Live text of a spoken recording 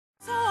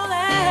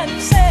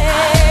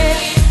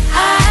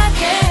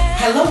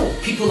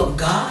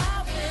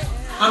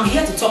I'm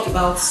here to talk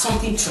about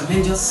something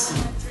tremendous,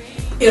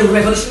 a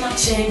revolutionary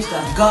change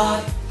that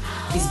God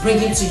is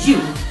bringing to you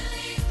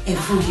and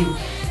through you.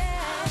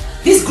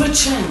 This great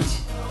change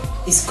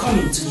is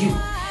coming to you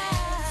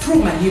through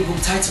my new book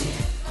titled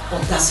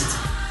Audacity.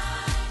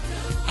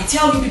 I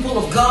tell you, people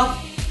of God,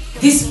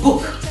 this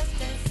book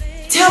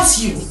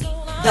tells you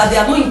that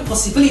there are no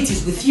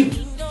impossibilities with you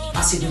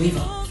as a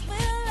believer,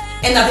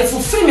 and that the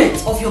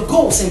fulfillment of your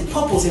goals and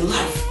purpose in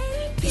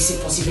life is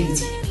a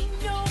possibility.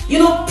 You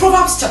know,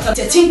 Proverbs chapter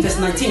 13 verse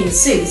 19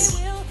 says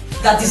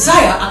that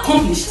desire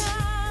accomplished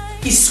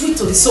is sweet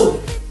to the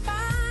soul.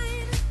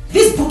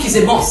 This book is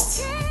a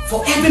must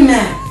for every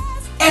man,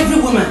 every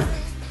woman,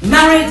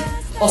 married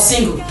or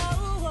single.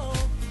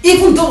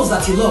 Even those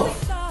that you love,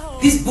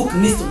 this book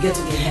needs to get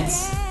to their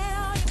hands.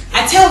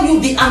 I tell you,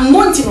 the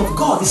anointing of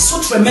God is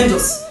so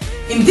tremendous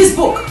in this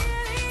book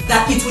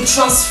that it will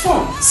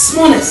transform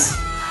smallness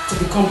to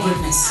become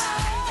greatness.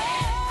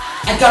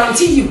 I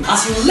guarantee you,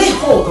 as you lay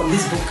hold on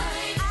this book,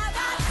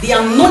 the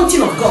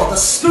anointing of God, the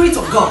Spirit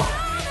of God,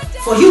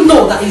 for you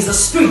know that it is the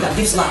Spirit that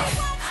gives life.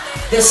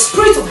 The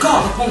Spirit of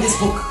God upon this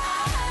book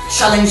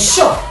shall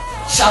ensure,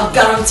 shall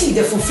guarantee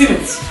the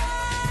fulfillment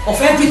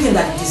of everything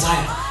that you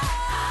desire.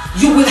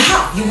 You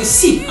will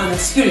see and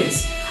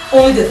experience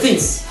only the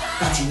things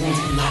that you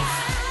want in life.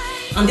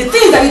 And the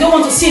things that you don't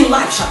want to see in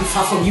life shall be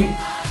far from you,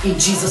 in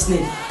Jesus'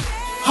 name.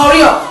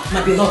 Hurry up,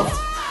 my beloved.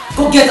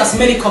 Go get as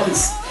many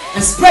copies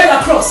and spread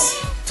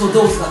across to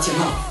those that you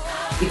love.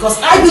 Because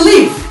I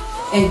believe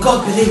and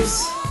God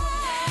believes